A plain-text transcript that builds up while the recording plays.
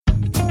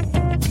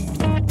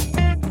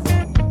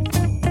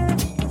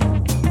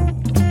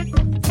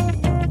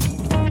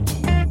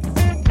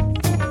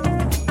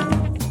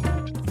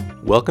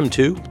Welcome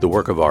to The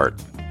Work of Art.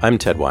 I'm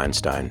Ted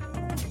Weinstein.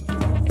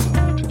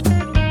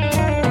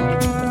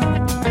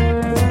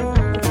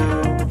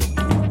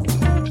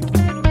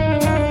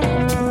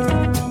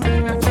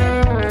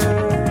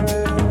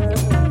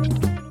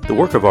 The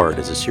Work of Art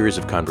is a series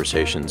of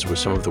conversations with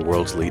some of the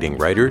world's leading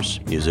writers,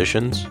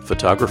 musicians,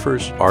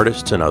 photographers,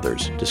 artists, and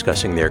others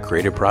discussing their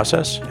creative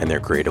process and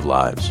their creative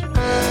lives.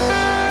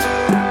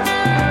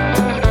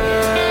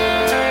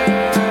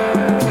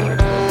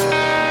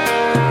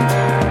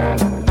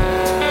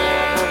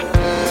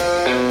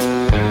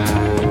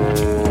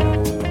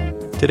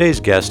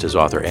 Today's guest is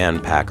author Ann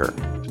Packer.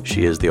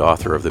 She is the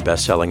author of the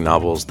best-selling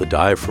novels The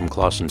Dive From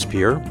Clausen's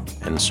Pier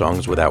and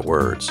Songs Without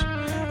Words,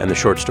 and the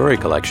short story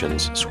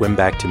collections Swim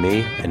Back to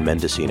Me and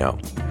Mendocino.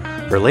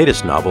 Her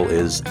latest novel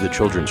is The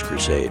Children's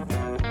Crusade.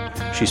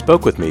 She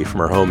spoke with me from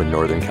her home in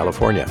Northern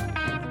California.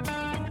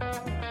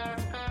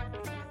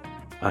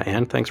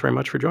 Ann, thanks very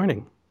much for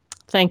joining.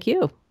 Thank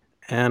you.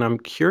 And I'm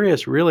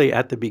curious, really,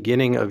 at the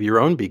beginning of your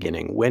own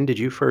beginning, when did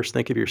you first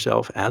think of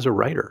yourself as a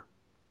writer?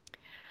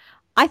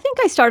 I think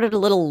I started a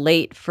little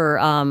late for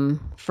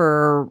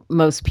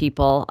most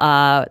people.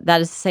 That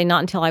is to say,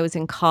 not until I was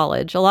in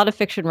college. A lot of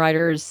fiction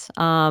writers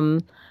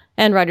and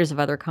writers of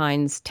other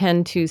kinds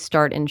tend to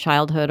start in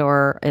childhood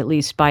or at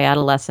least by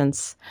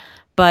adolescence.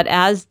 But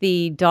as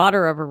the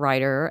daughter of a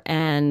writer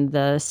and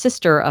the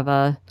sister of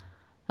an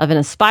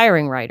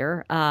aspiring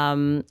writer,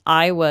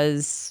 I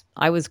was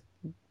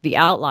the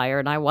outlier,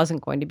 and I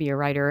wasn't going to be a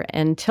writer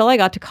until I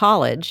got to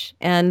college.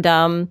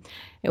 And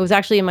it was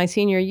actually in my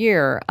senior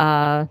year.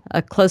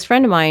 A close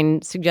friend of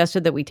mine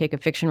suggested that we take a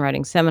fiction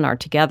writing seminar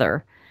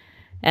together.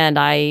 And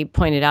I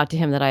pointed out to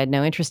him that I had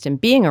no interest in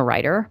being a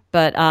writer,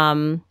 but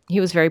he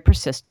was very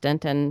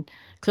persistent, and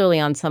clearly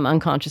on some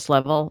unconscious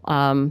level,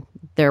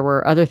 there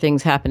were other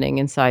things happening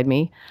inside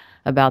me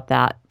about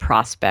that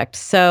prospect.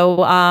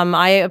 So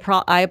I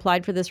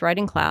applied for this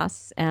writing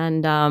class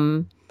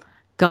and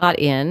got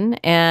in,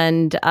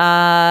 and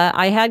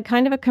I had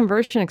kind of a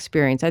conversion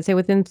experience. I'd say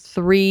within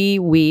 3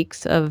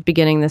 weeks of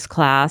beginning this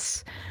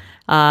class,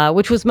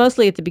 which was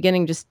mostly at the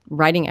beginning just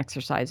writing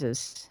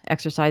exercises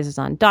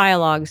on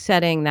dialogue,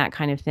 setting, that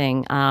kind of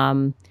thing.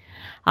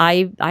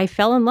 I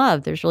fell in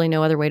love. There's really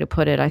no other way to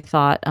put it. I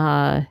thought,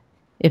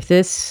 if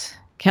this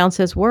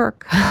counts as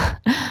work,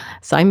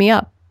 sign me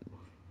up.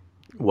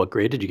 What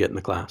grade did you get in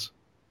the class?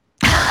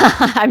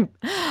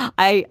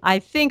 I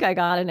think I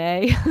got an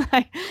A.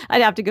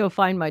 I'd have to go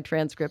find my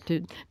transcript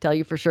to tell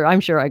you for sure. I'm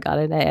sure I got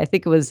an A. I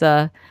think it was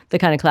the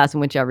kind of class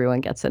in which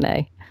everyone gets an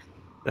A.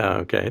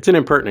 Okay. It's an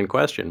impertinent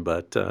question,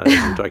 but if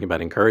you're talking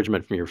about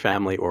encouragement from your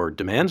family or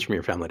demands from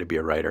your family to be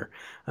a writer,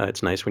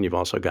 it's nice when you've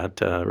also got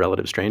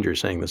relative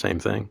strangers saying the same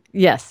thing.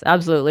 Yes,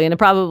 absolutely. And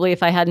probably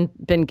if I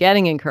hadn't been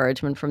getting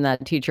encouragement from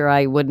that teacher,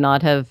 I would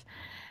not have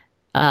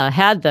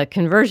had the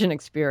conversion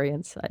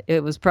experience.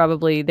 It was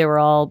probably, they were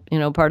all,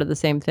 part of the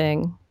same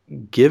thing.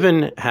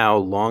 Given how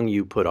long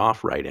you put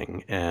off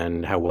writing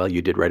and how well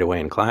you did right away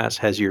in class,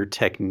 has your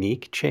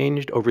technique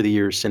changed over the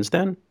years since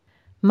then?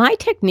 My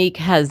technique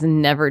has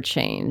never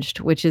changed,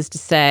 which is to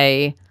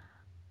say,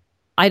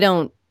 I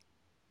don't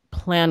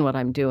plan what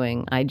I'm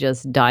doing. I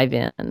just dive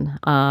in.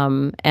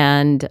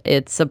 And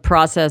it's a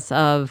process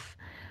of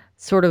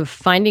sort of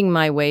finding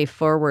my way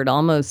forward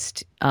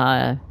almost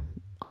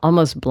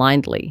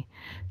blindly.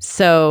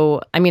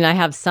 So, I mean, I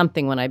have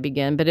something when I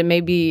begin, but it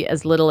may be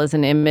as little as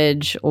an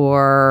image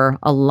or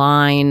a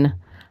line,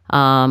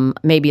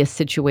 maybe a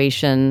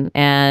situation.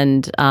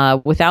 And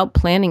without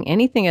planning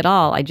anything at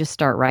all, I just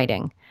start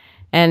writing.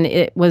 And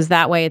it was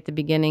that way at the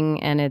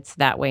beginning, and it's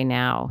that way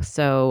now.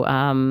 So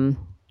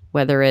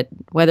whether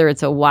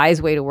it's a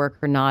wise way to work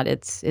or not,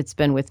 it's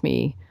been with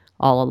me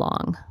all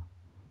along.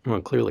 Well,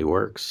 it clearly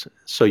works.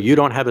 So you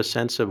don't have a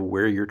sense of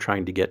where you're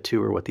trying to get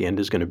to or what the end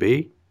is going to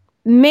be?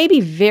 Maybe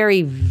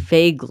very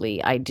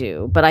vaguely I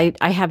do, but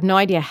I have no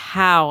idea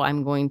how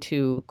I'm going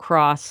to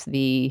cross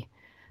the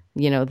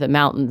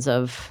mountains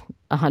of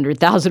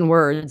 100,000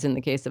 words in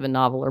the case of a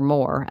novel or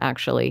more,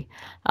 actually.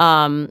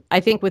 I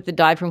think with The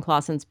Dive From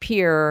Clausen's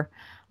Pier,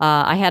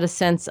 I had a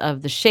sense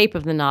of the shape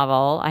of the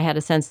novel. I had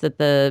a sense that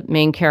the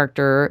main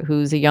character,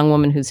 who's a young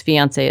woman whose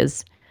fiance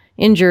is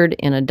injured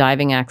in a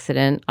diving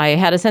accident, I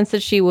had a sense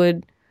that she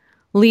would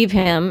leave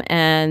him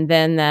and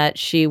then that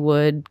she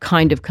would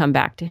kind of come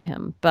back to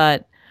him.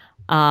 But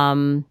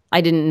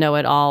I didn't know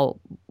at all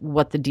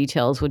what the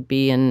details would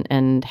be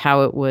and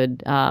how it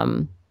would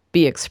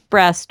be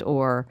expressed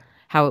or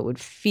how it would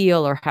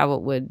feel or how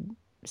it would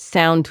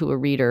sound to a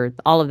reader.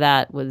 All of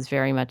that was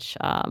very much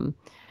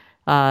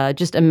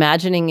just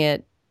imagining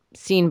it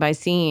scene by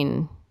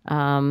scene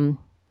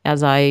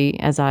as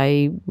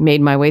I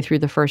made my way through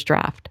the first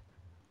draft.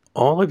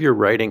 All of your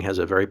writing has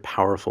a very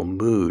powerful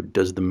mood.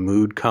 Does the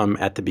mood come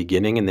at the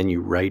beginning and then you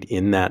write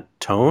in that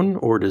tone,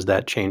 or does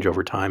that change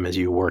over time as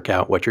you work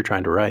out what you're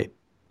trying to write?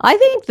 I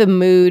think the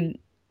mood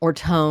or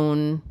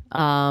tone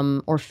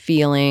or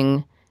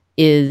feeling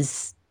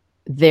is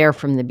there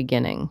from the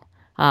beginning.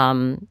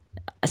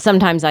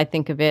 Sometimes I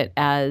think of it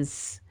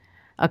as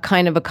a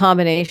kind of a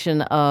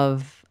combination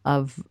of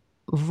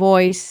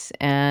voice,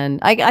 and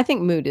I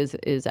think mood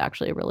is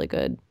actually a really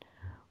good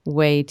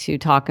way to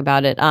talk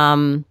about it.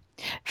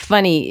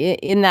 Funny,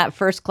 in that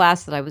first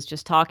class that I was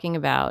just talking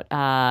about,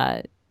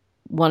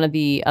 one of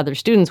the other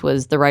students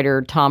was the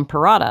writer Tom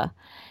Perrotta,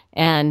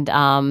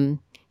 and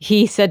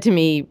he said to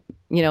me,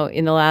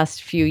 in the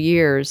last few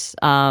years,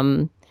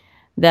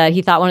 that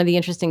he thought one of the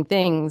interesting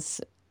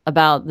things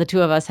about the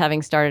two of us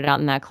having started out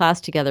in that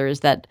class together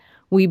is that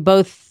we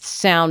both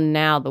sound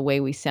now the way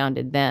we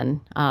sounded then,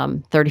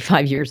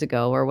 35 years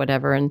ago or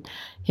whatever. And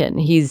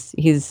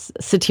he's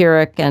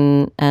satiric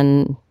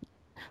and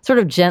sort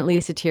of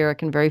gently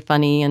satiric and very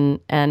funny.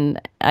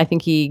 And I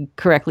think he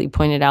correctly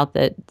pointed out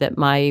that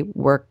my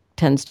work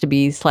tends to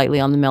be slightly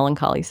on the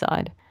melancholy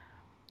side.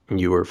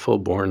 You were full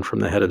born from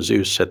the head of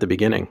Zeus at the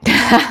beginning.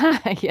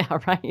 Yeah,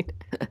 right.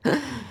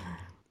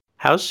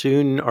 How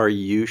soon are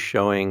you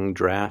showing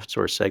drafts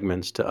or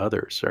segments to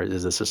others? Or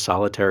is this a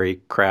solitary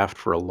craft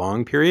for a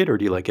long period, or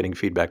do you like getting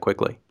feedback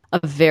quickly? A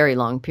very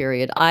long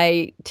period.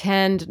 I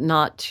tend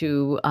not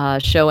to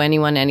show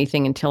anyone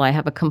anything until I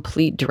have a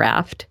complete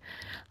draft.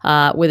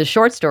 With a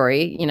short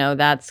story,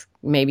 that's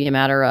maybe a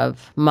matter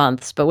of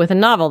months, but with a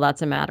novel,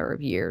 that's a matter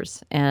of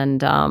years.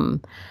 And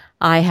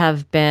I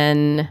have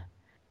been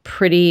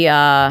pretty,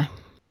 I've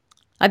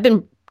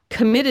been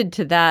committed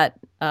to that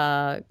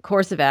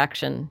course of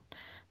action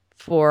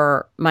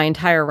for my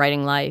entire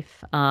writing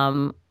life.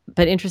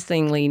 But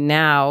interestingly,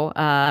 now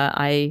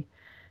I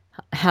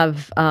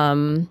have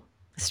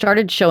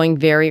started showing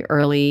very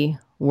early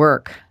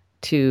work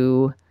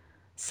to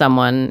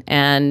someone,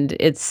 and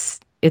it's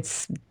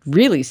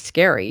really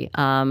scary,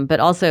 but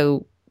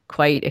also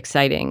quite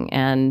exciting,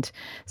 and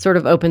sort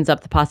of opens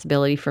up the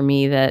possibility for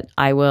me that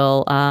I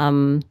will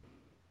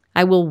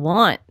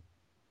want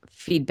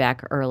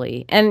feedback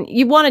early. And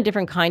you want a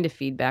different kind of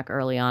feedback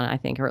early on, I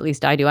think, or at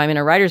least I do. I'm in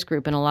a writers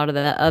group, and a lot of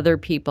the other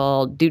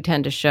people do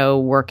tend to show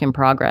work in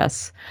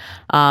progress.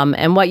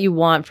 And what you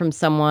want from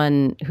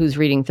someone who's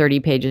reading 30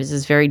 pages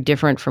is very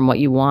different from what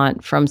you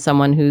want from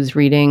someone who's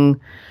reading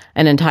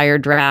an entire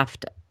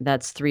draft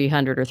that's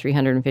 300 or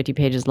 350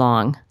 pages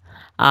long.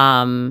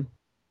 Um,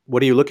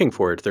 What are you looking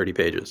for at 30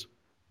 pages?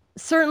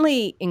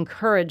 Certainly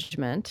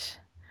encouragement,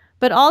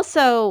 but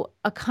also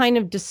a kind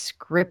of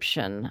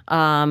description.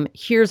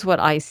 Here's what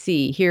I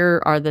see.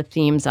 Here are the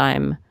themes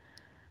I'm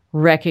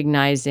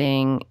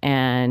recognizing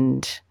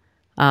and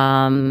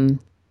um,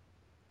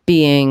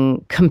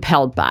 being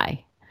compelled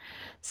by.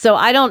 So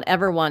I don't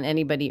ever want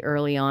anybody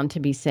early on to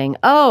be saying,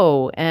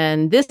 "Oh,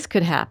 and this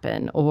could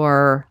happen,"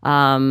 or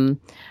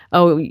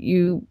 "Oh,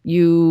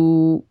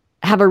 you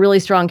have a really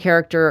strong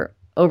character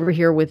over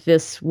here with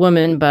this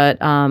woman, but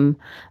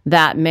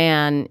that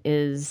man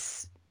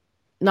is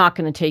not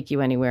going to take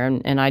you anywhere,"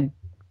 and I'd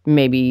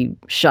maybe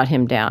shut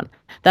him down.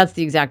 That's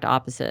the exact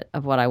opposite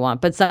of what I want.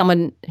 But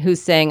someone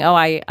who's saying, "Oh,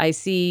 I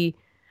see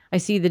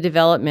the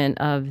development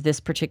of this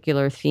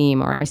particular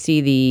theme, or I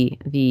see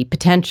the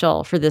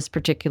potential for this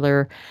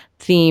particular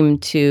theme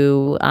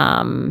to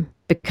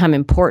become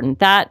important."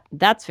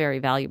 That's very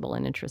valuable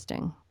and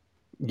interesting.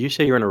 You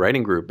say you're in a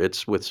writing group.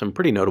 It's with some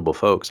pretty notable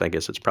folks. I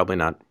guess it's probably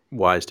not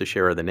wise to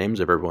share the names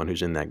of everyone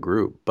who's in that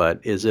group, but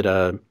is it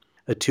a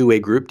two-way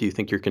group? Do you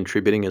think you're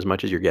contributing as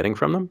much as you're getting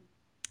from them?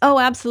 Oh,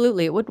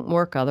 absolutely. It wouldn't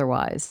work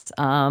otherwise.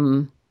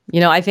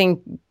 I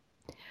think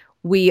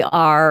we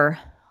are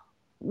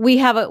we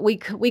have a we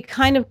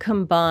kind of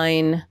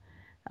combine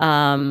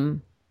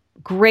um,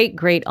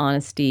 great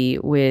honesty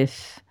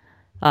with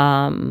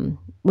a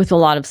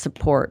lot of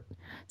support.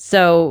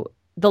 So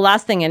the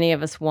last thing any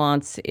of us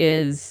wants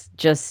is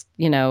just,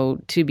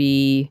 to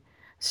be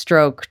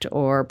stroked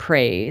or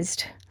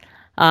praised.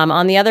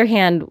 On the other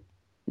hand,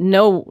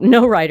 no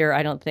writer,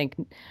 I don't think,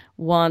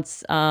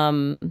 wants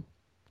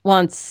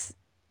wants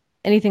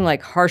anything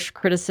like harsh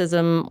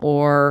criticism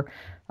or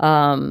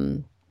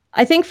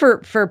I think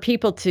for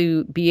people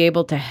to be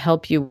able to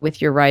help you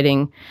with your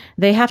writing,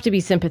 they have to be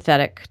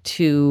sympathetic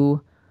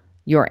to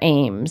your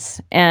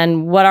aims.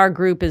 And what our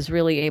group is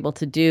really able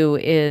to do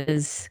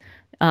is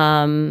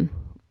um,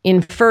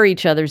 infer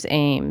each other's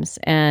aims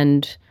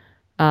and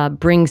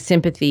bring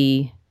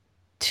sympathy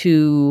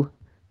to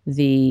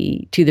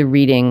the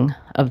reading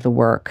of the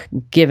work,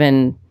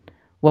 given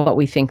what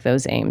we think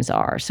those aims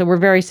are. So we're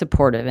very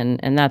supportive,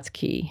 and that's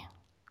key.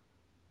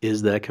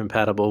 Is that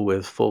compatible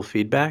with full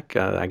feedback?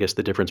 I guess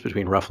the difference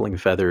between ruffling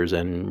feathers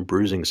and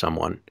bruising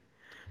someone.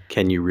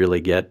 Can you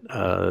really get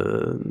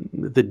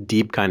the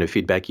deep kind of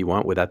feedback you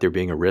want without there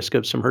being a risk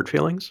of some hurt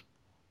feelings?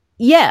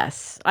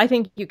 Yes, I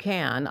think you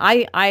can.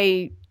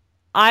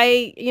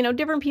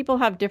 Different people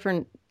have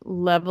different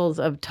levels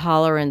of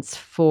tolerance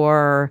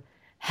for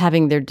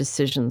having their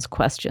decisions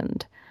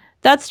questioned.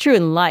 That's true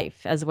in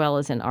life as well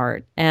as in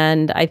art.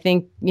 And I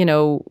think,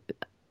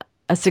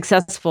 a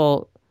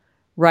successful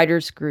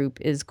writers group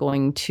is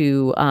going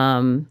to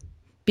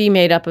be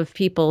made up of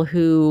people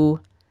who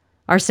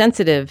are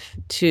sensitive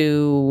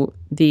to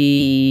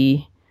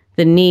the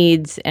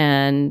needs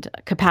and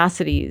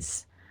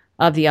capacities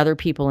of the other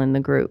people in the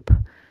group.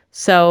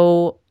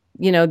 So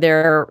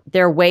there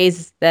are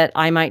ways that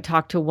I might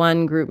talk to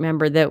one group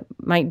member that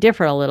might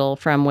differ a little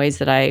from ways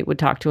that I would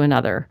talk to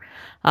another.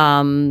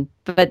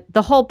 But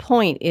the whole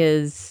point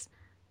is,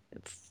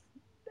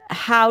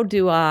 how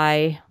do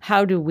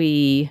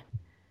we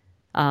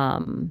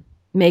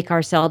make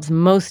ourselves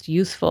most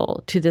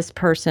useful to this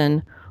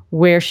person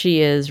where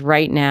she is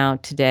right now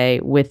today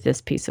with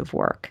this piece of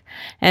work?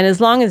 And as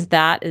long as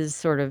that is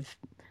sort of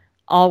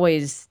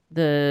always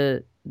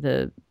the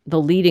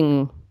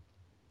leading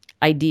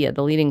idea,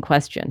 the leading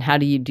question, how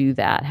do you do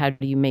that? How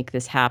do you make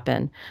this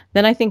happen?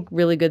 Then I think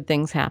really good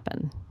things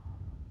happen.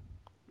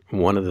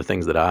 One of the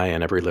things that I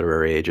and every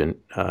literary agent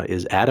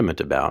is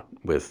adamant about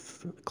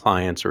with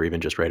clients or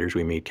even just writers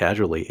we meet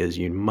casually is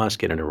you must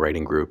get in a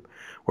writing group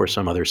or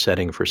some other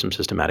setting for some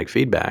systematic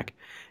feedback.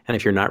 And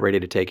if you're not ready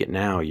to take it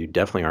now, you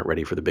definitely aren't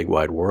ready for the big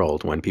wide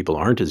world when people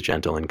aren't as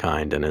gentle and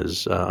kind and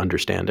as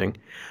understanding.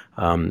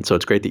 So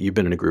it's great that you've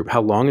been in a group.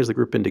 How long has the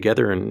group been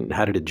together and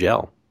how did it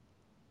gel?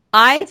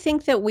 I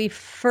think that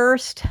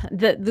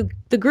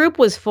the group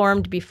was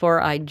formed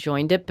before I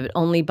joined it, but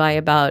only by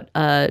about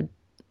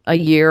a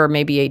year or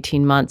maybe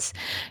 18 months.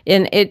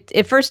 And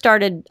it first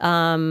started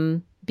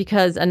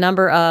because a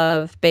number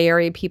of Bay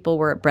Area people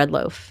were at Bread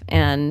Loaf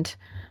and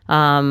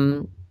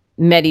um,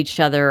 met each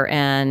other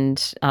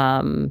and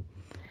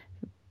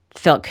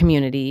felt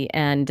community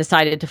and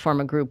decided to form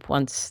a group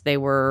once they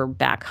were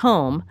back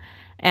home.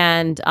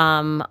 And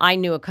I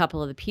knew a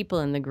couple of the people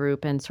in the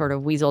group and sort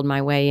of weaseled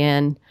my way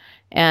in.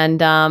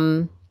 And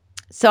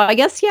so I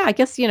guess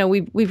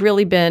we've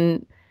really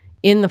been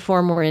in the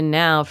form we're in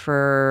now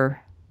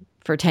for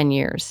 10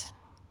 years.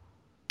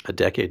 A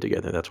decade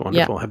together. That's Yeah.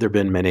 wonderful. Have there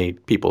been many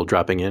people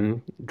dropping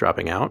in,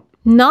 dropping out?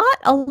 Not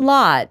a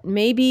lot.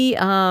 Maybe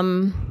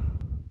one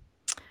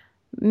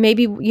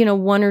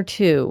or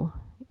two.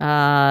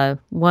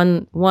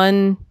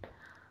 One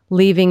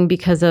leaving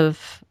because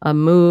of a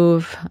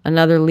move,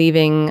 another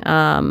leaving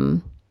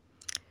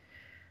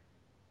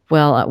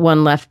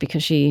one left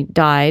because she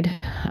died.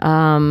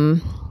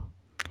 Um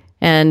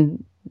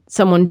and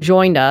someone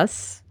joined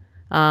us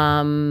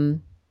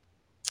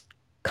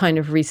kind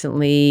of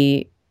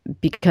recently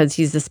because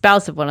he's the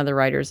spouse of one of the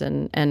writers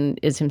and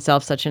is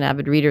himself such an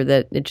avid reader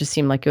that it just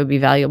seemed like it would be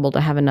valuable to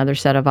have another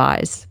set of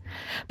eyes.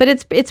 But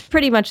it's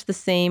pretty much the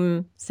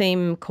same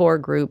core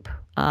group,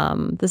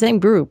 the same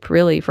group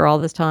really for all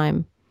this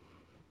time.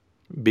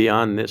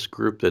 Beyond this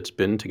group that's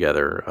been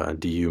together,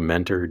 do you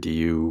mentor? Do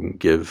you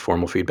give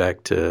formal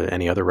feedback to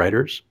any other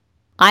writers?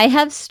 I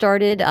have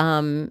started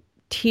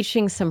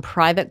teaching some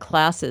private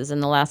classes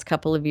in the last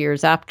couple of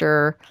years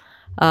after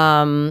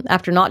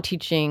not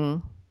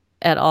teaching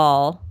at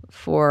all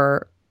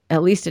for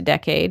at least a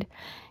decade.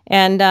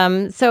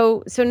 And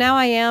so now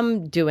I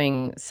am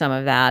doing some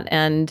of that,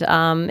 and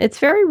it's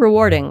very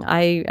rewarding.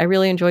 I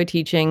really enjoy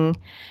teaching,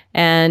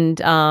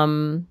 and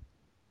I'm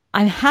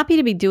happy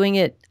to be doing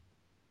it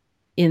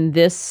in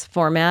this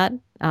format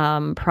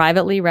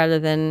privately rather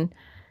than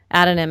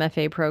at an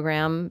MFA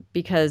program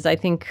because I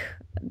think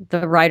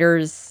the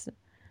writers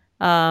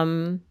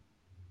um,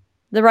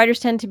 the writers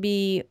tend to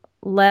be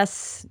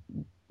less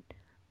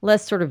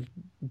sort of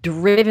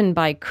driven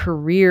by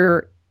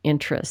career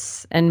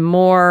interests and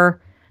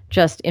more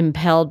just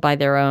impelled by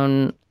their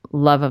own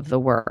love of the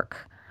work.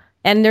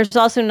 And there's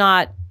also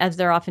not, as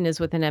there often is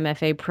with an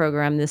MFA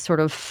program, this sort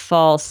of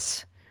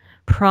false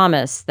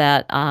promise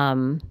that,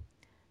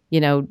 you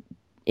know,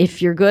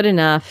 if you're good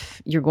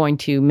enough, you're going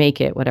to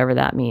make it, whatever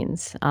that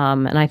means.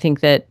 And I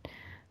think that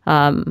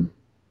um,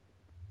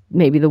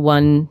 maybe the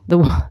one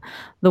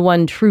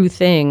true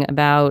thing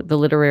about the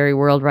literary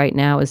world right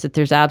now is that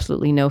there's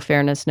absolutely no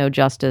fairness, no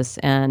justice,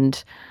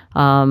 and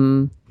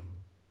um,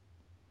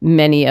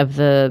 many of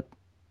the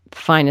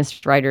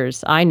finest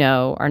writers I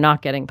know are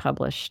not getting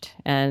published,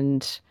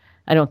 and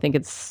I don't think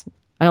it's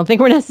I don't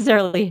think we're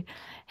necessarily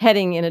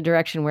heading in a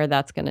direction where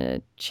that's going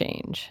to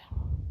change.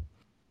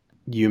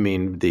 You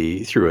mean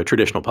the through a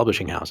traditional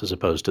publishing house as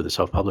opposed to the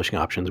self-publishing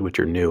options, which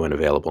are new and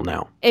available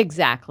now?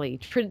 Exactly.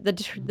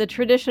 The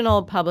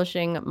traditional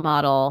publishing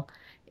model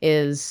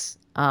is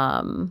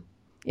um,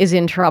 is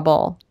in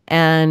trouble,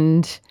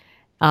 and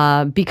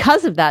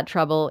because of that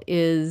trouble,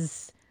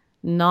 is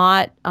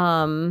not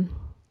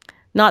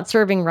not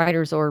serving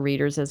writers or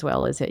readers as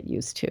well as it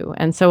used to.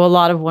 And so, a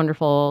lot of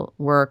wonderful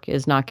work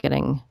is not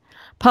getting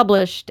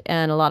published,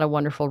 and a lot of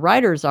wonderful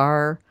writers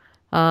are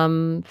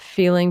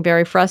feeling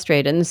very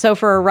frustrated. And so,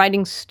 for a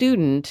writing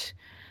student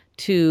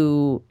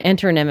to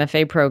enter an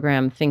MFA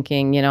program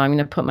thinking, I'm going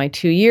to put my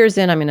 2 years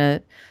in, I'm going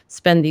to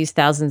spend these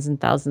thousands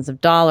and thousands of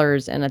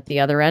dollars, and at the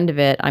other end of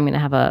it, I'm going to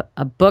have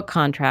a book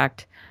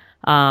contract.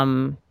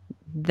 Um,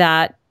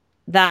 that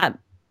that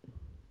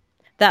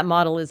that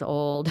model is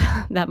old.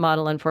 That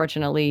model,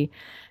 unfortunately,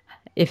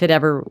 if it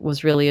ever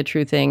was really a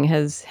true thing,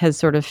 has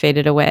sort of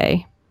faded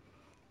away.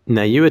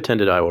 Now, you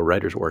attended Iowa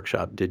Writers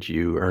Workshop. Did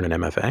you earn an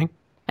MFA?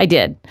 I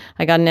did.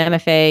 I got an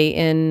MFA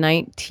in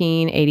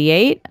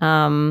 1988.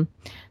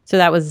 So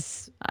that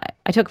was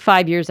I took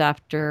 5 years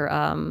after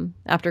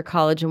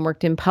college and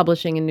worked in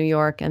publishing in New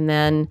York, and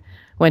then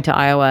went to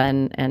Iowa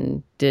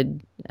and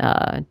did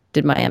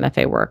my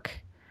MFA work.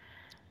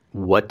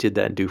 What did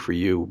that do for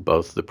you,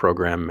 both the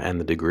program and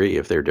the degree,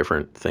 if they're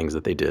different things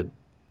that they did?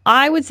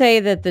 I would say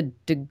that the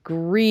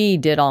degree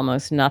did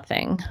almost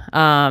nothing.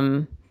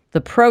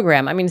 The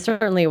program, I mean,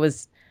 certainly it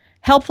was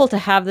helpful to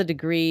have the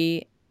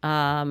degree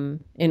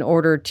in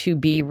order to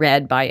be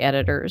read by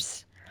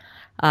editors.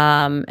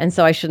 And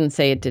so I shouldn't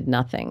say it did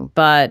nothing,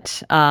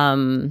 but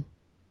the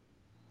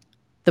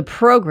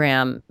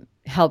program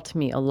helped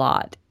me a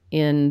lot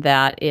in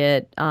that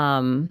it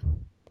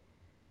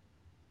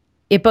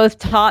both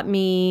taught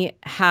me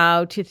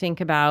how to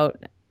think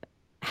about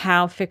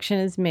how fiction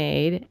is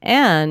made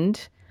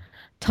and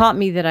taught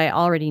me that I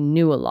already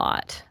knew a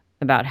lot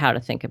about how to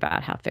think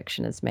about how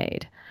fiction is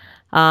made.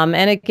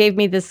 And it gave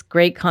me this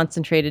great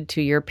concentrated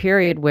 2-year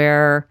period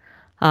where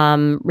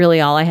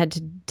really all I had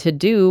to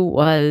do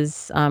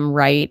was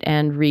write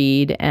and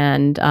read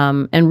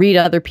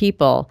other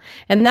people.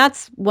 And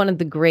that's one of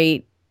the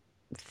great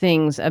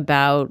things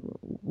about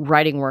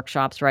writing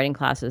workshops, writing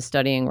classes,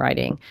 studying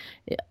writing.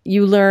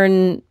 You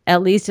learn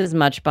at least as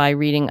much by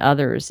reading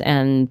others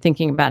and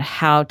thinking about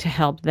how to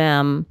help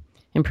them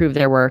improve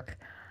their work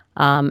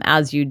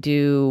as you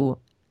do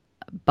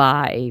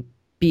by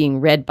being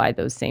read by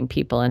those same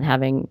people and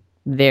having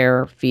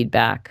their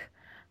feedback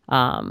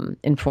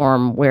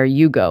inform where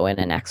you go in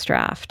a next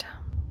draft.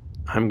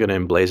 I'm going to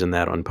emblazon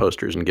that on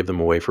posters and give them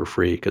away for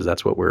free, because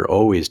that's what we're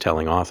always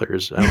telling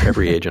authors,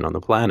 every agent on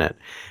the planet,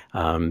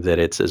 that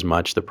it's as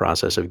much the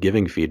process of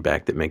giving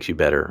feedback that makes you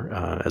better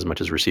as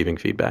much as receiving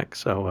feedback.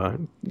 So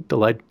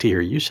delighted to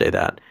hear you say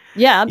that.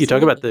 Yeah, You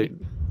talk absolutely.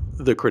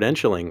 about the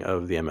credentialing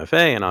of the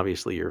MFA and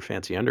obviously your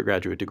fancy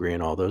undergraduate degree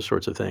and all those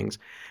sorts of things.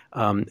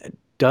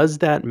 Does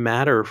that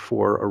matter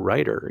for a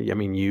writer? I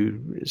mean,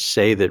 you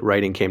say that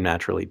writing came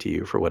naturally to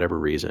you for whatever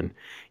reason.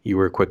 You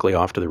were quickly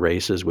off to the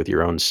races with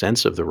your own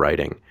sense of the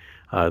writing.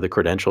 The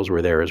credentials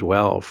were there as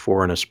well.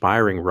 For an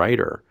aspiring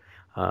writer,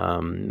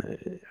 um,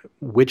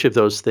 which of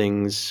those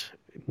things,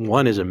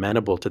 one, is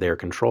amenable to their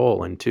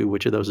control, and two,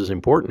 which of those is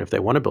important if they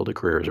want to build a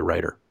career as a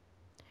writer?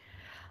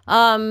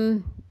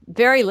 Um,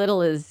 Very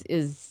little is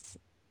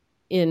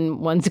in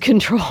one's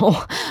control,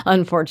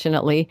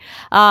 unfortunately.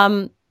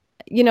 Um,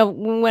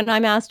 when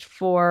I'm asked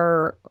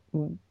for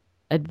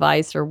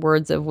advice or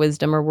words of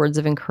wisdom or words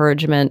of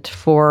encouragement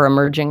for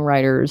emerging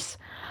writers,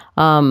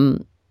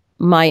 um,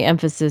 my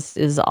emphasis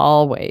is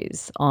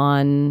always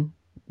on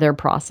their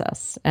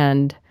process.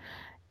 And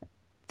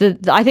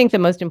I think the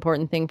most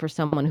important thing for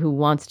someone who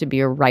wants to be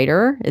a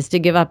writer is to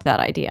give up that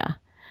idea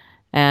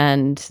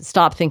and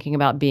stop thinking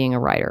about being a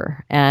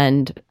writer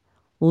and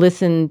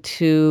listen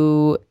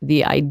to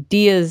the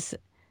ideas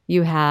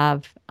you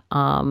have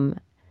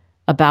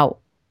about,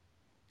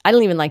 I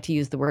don't even like to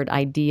use the word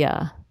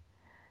idea.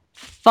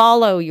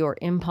 Follow your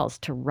impulse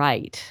to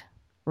write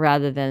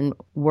rather than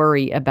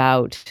worry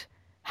about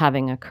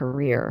having a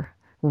career.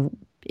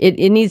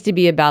 It needs to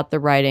be about the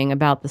writing,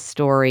 about the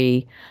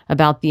story,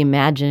 about the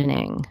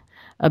imagining,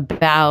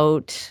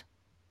 about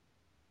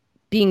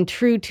being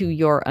true to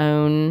your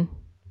own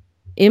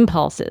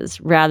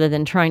impulses rather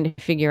than trying to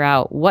figure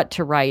out what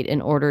to write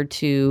in order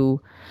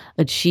to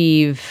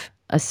achieve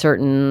a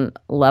certain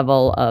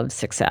level of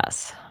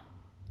success.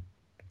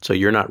 So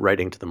you're not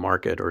writing to the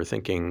market or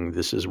thinking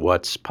this is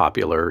what's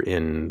popular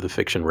in the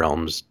fiction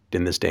realms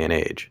in this day and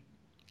age.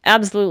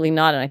 Absolutely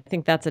not. And I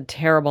think that's a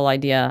terrible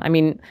idea. I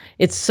mean,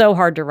 it's so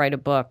hard to write a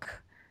book.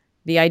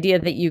 The idea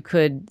that you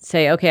could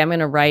say, okay, I'm going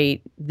to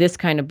write this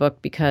kind of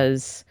book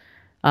because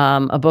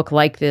a book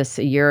like this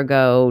a year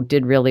ago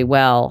did really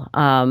well.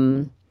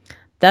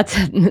 That's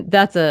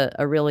that's a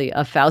really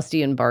a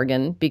Faustian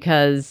bargain,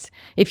 because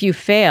if you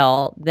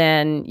fail,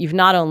 then you've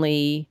not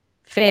only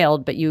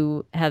failed, but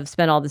you have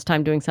spent all this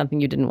time doing something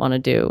you didn't want to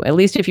do. At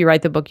least if you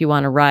write the book you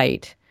want to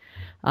write,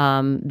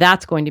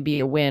 that's going to be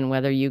a win,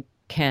 whether you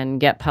can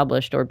get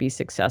published or be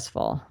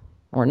successful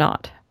or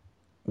not.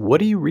 What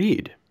do you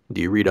read? Do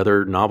you read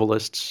other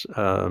novelists,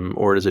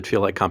 or does it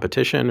feel like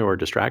competition or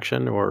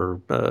distraction or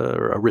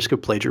a risk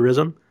of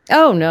plagiarism?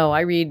 Oh no,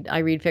 I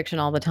read fiction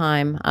all the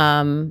time.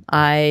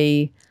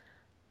 I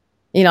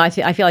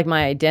feel like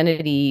my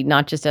identity,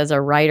 not just as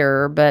a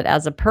writer, but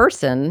as a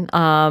person,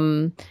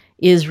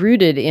 is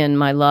rooted in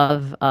my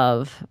love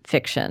of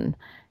fiction.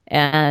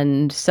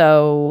 And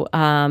so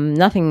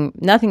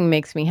nothing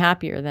makes me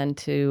happier than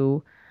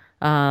to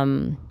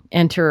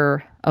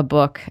enter a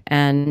book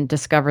and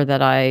discover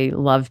that I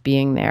love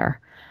being there.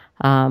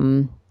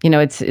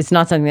 It's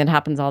not something that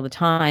happens all the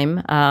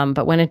time,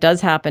 but when it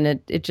does happen,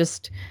 it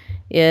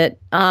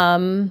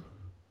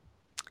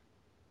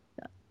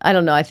I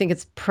don't know. I think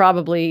it's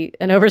probably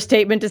an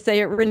overstatement to say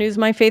it renews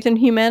my faith in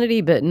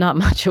humanity, but not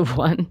much of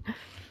one.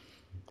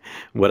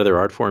 What other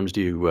art forms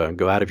do you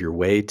go out of your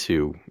way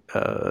to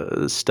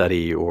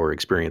study or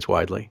experience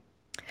widely?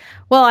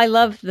 Well, I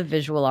love the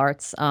visual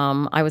arts.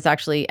 I was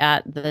actually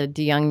at the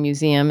De Young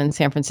Museum in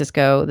San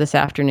Francisco this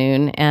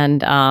afternoon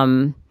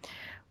and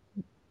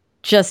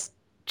just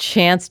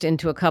chanced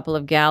into a couple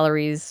of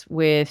galleries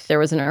there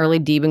was an early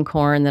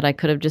Diebenkorn that I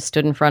could have just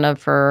stood in front of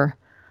for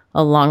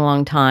a long,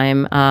 long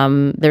time.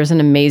 There's an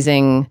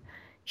amazing,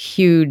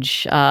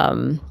 huge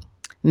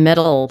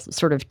metal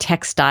sort of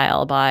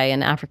textile by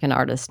an African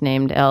artist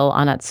named El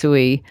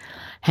Anatsui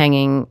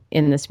hanging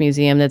in this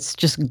museum that's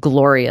just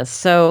glorious.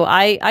 So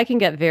I can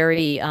get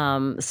very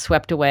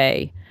swept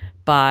away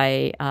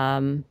by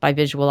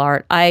visual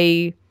art.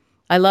 I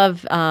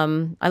love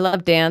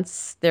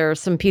dance. There are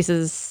some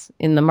pieces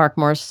in the Mark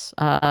Morse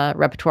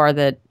repertoire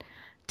that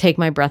take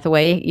my breath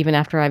away, even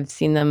after I've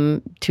seen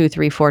them two,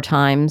 three, four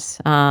times.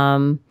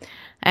 And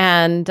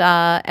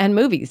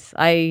movies.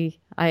 I'm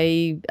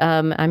a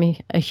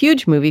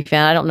huge movie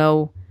fan. I don't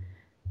know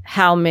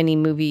how many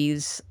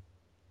movies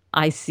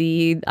I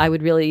see. I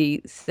would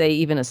really say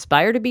even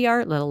aspire to be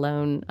art, let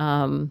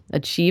alone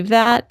achieve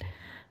that.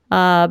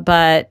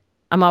 But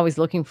I'm always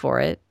looking for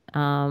it.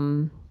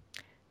 And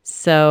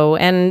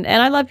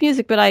I love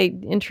music, but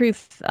in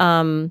truth,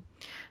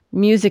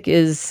 music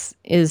is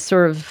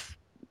sort of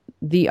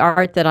the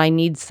art that I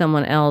need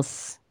someone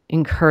else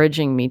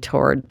encouraging me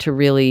toward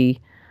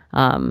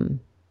um,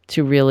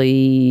 to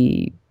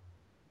really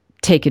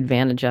take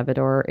advantage of it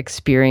or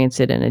experience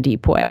it in a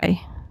deep way.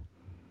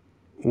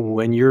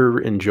 When you're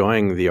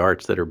enjoying the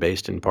arts that are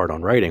based in part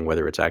on writing,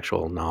 whether it's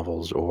actual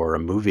novels or a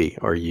movie,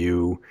 are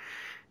you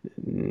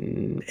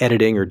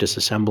editing or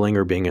disassembling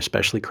or being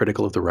especially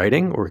critical of the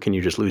writing, or can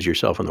you just lose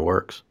yourself in the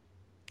works?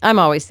 I'm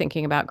always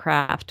thinking about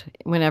craft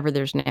whenever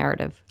there's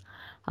narrative.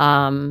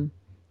 Um,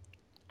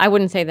 I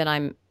wouldn't say that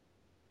I'm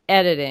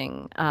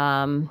editing.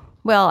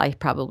 Well, I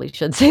probably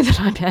should say that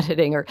I'm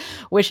editing or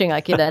wishing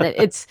I could edit.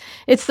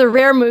 It's the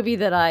rare movie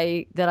that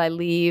I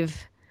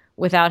leave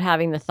without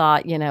having the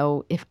thought,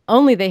 if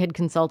only they had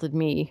consulted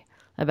me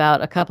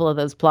about a couple of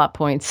those plot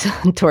points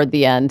toward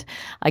the end,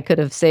 I could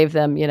have saved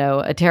them,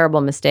 a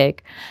terrible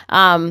mistake.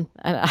 And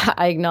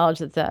I acknowledge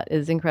that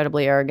is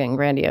incredibly arrogant and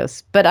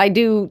grandiose, but I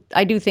do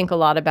think a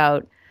lot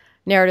about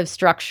narrative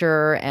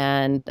structure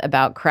and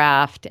about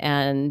craft,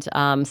 and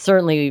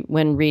certainly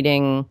when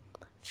reading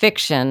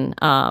fiction,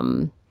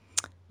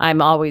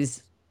 I'm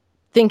always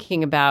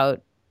thinking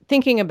about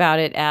thinking about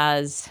it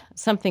as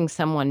something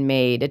someone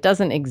made. It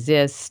doesn't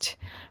exist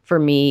for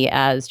me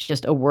as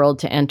just a world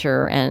to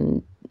enter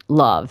and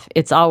love.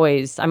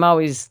 I'm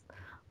always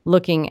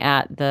looking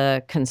at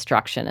the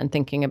construction and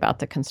thinking about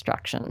the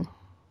construction.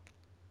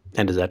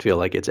 And does that feel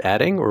like it's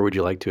adding, or would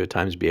you like to at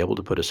times be able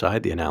to put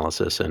aside the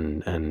analysis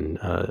and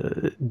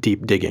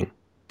deep digging?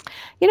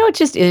 It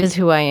just is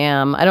who I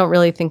am. I don't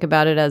really think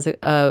about it as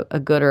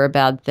a good or a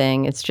bad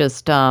thing. It's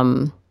just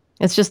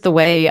the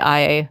way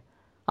I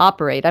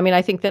operate. I mean,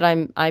 I think that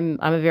I'm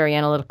a very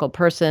analytical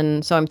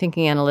person, so I'm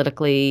thinking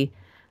analytically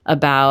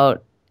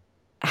about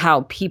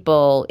how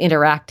people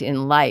interact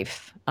in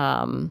life.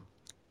 And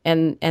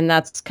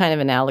that's kind of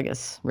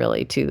analogous,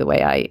 really, to the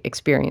way I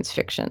experience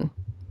fiction.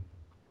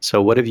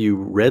 So, what have you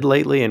read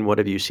lately, and what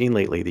have you seen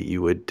lately that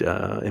you would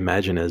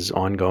imagine as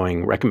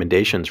ongoing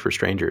recommendations for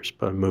strangers,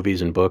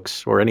 movies and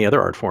books, or any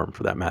other art form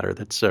for that matter,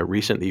 that's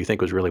recent that you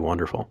think was really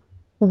wonderful?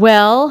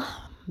 Well,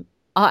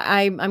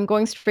 I'm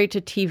going straight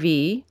to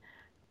TV.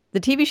 The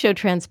TV show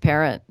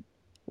Transparent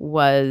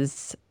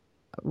was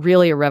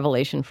really a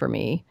revelation for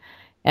me,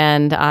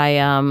 and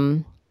I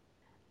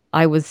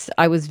was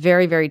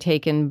very, very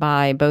taken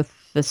by both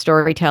the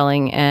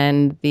storytelling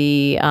and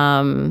the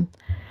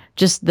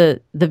just the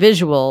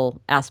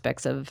visual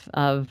aspects of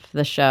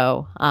the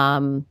show.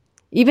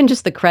 Even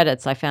just the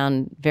credits I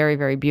found very,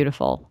 very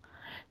beautiful.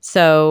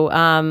 So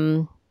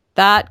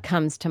that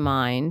comes to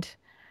mind.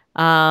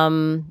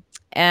 Um,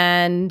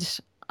 and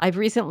I've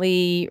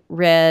recently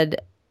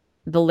read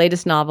the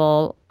latest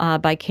novel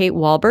by Kate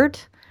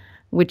Walbert,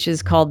 which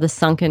is called The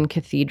Sunken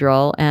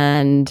Cathedral.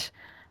 And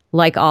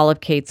like all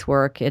of Kate's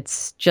work,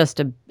 it's just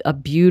a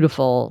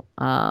beautiful,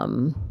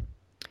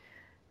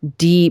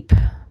 deep,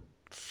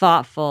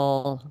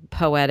 thoughtful,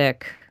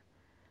 poetic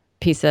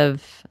piece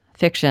of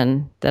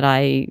fiction that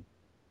I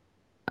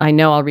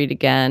know I'll read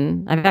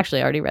again. I've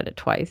actually already read it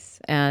twice,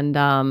 and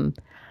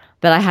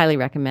that I highly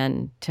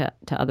recommend to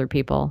other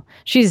people.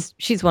 She's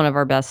one of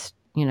our best,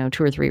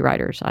 two or three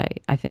writers.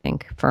 I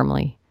think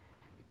firmly.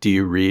 Do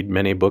you read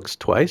many books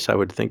twice? I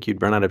would think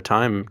you'd run out of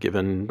time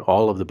given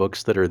all of the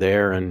books that are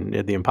there and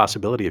the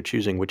impossibility of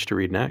choosing which to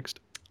read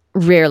next.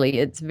 Rarely.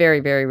 It's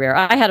very, very rare.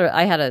 I had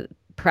a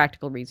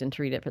practical reason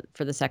to read it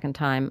for the second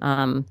time.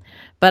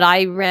 But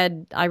I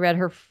read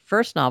her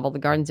first novel, The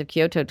Gardens of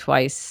Kyoto,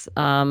 twice,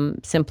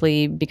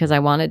 simply because I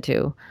wanted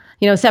to.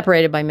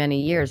 Separated by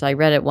many years. I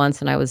read it once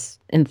and I was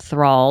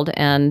enthralled,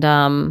 and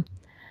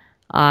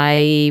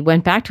I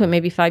went back to it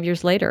maybe 5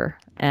 years later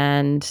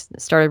and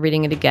started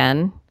reading it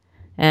again,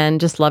 and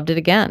just loved it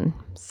again.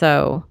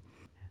 So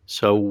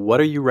So, what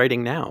are you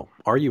writing now?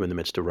 Are you in the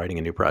midst of writing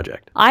a new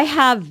project? I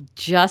have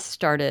just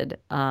started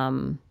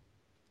a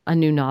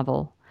new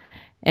novel.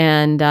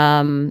 And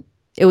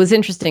it was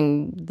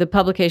interesting. The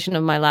publication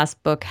of my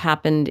last book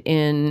happened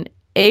in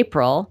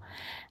April.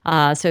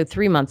 So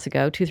 3 months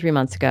ago, 3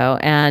 months ago.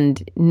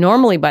 And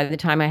normally by the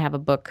time I have a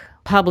book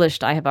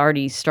published, I have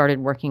already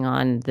started working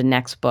on the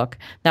next book.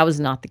 That was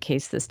not the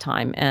case this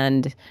time.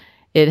 And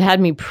it had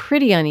me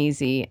pretty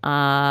uneasy.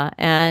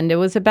 And it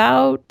was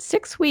about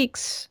 6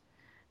 weeks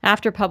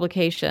after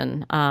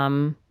publication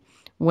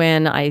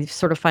when I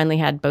sort of finally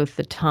had both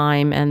the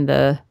time and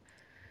the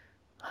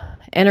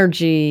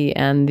energy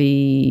and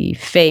the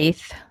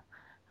faith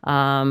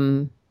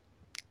um,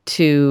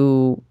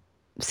 to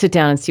sit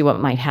down and see what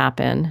might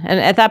happen.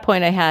 And at that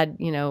point, I had,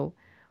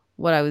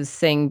 what I was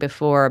saying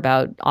before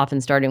about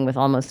often starting with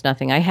almost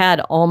nothing. I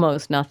had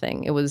almost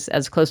nothing. It was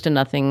as close to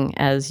nothing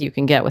as you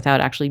can get without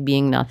actually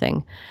being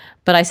nothing.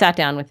 But I sat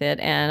down with it,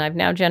 and I've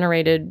now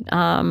generated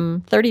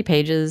 30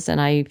 pages, and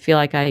I feel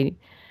like I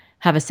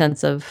have a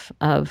sense of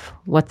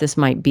what this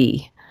might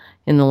be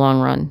in the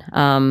long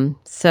run.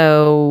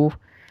 So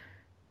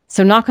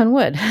knock on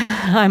wood,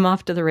 I'm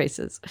off to the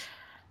races.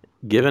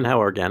 Given how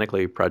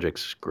organically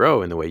projects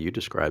grow in the way you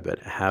describe it,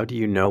 how do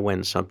you know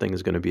when something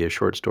is going to be a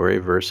short story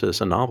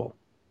versus a novel?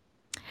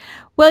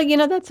 Well,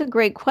 that's a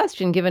great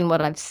question given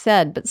what I've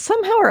said, but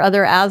somehow or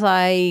other, as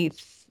I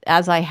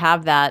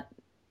have that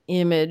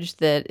image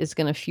that is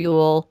going to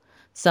fuel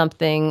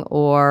something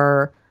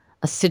or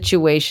a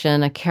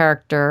situation, a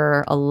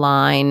character, a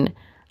line,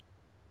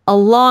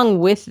 along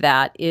with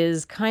that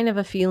is kind of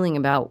a feeling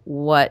about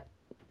what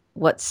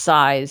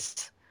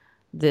size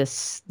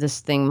this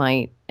thing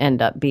might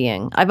end up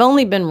being. I've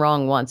only been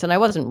wrong once, and I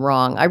wasn't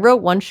wrong. I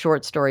wrote one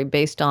short story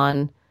based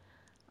on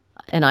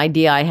an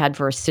idea I had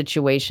for a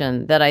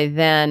situation that I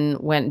then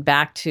went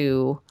back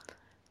to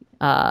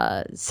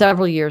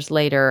several years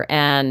later,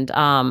 and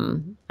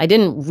I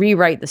didn't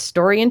rewrite the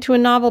story into a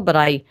novel, but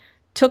I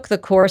took the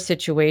core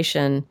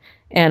situation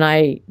and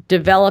I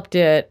developed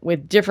it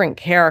with different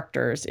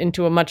characters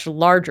into a much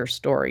larger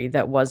story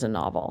that was a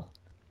novel.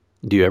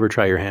 Do you ever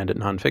try your hand at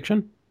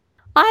nonfiction?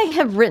 I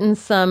have written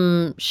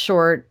some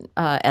short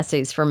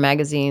essays for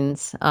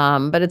magazines,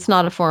 but it's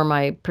not a form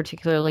I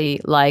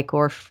particularly like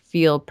or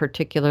feel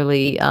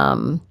particularly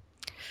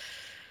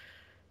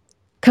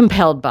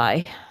compelled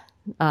by.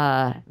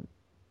 Uh,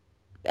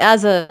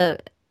 as a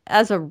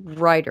as a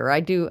writer, I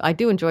do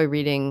enjoy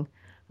reading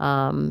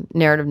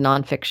narrative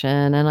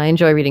nonfiction, and I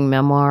enjoy reading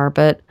memoir.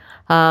 But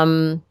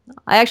I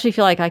actually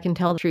feel like I can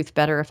tell the truth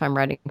better if I'm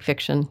writing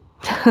fiction.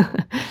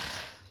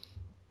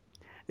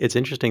 It's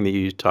interesting that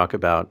you talk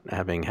about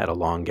having had a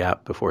long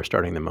gap before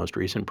starting the most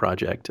recent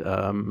project.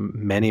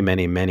 Many,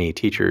 many, many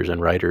teachers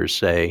and writers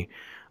say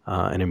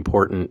an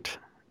important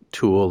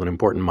tool, an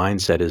important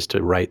mindset is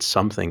to write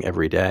something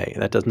every day.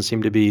 That doesn't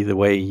seem to be the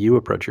way you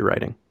approach your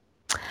writing.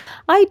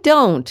 I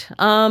don't.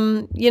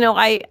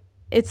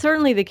 It's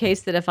certainly the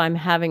case that if I'm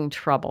having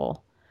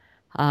trouble,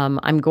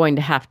 I'm going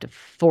to have to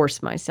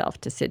force myself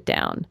to sit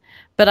down.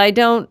 But I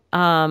don't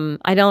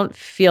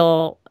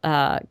feel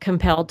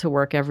compelled to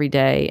work every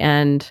day,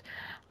 and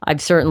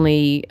I've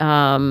certainly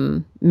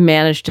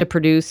managed to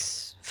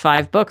produce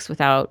 5 books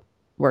without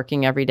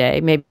working every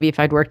day. Maybe if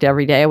I'd worked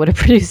every day, I would have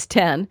produced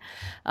 10.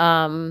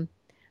 Um,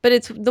 but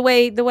it's the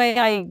way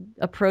I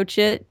approach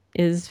it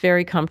is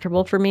very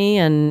comfortable for me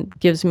and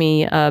gives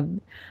me a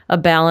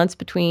balance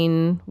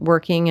between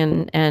working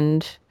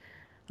and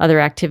other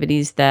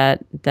activities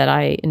that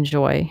I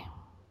enjoy.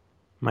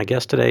 My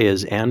guest today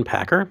is Ann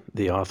Packer,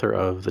 the author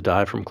of The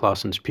Dive from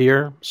Clausen's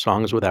Pier,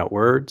 Songs Without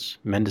Words,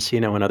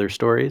 Mendocino and Other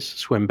Stories,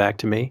 Swim Back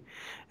to Me,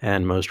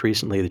 and most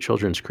recently, The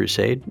Children's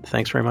Crusade.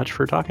 Thanks very much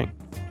for talking.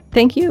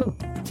 Thank you.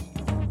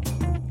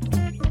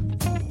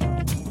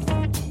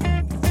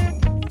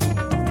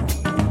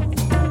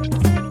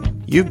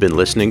 You've been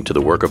listening to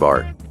The Work of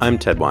Art. I'm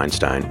Ted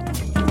Weinstein.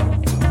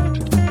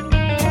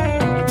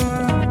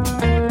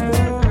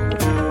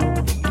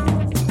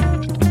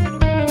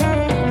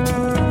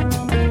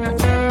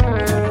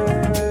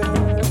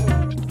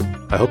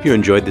 I hope you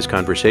enjoyed this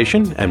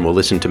conversation and will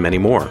listen to many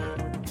more.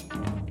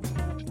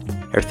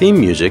 Our theme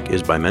music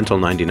is by Mental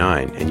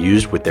 99 and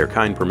used with their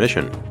kind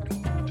permission.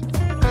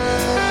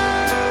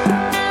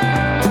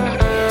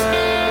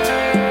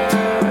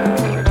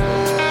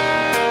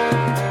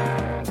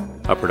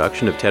 A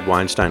production of Ted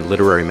Weinstein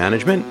Literary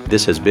Management,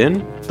 this has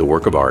been The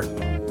Work of Art.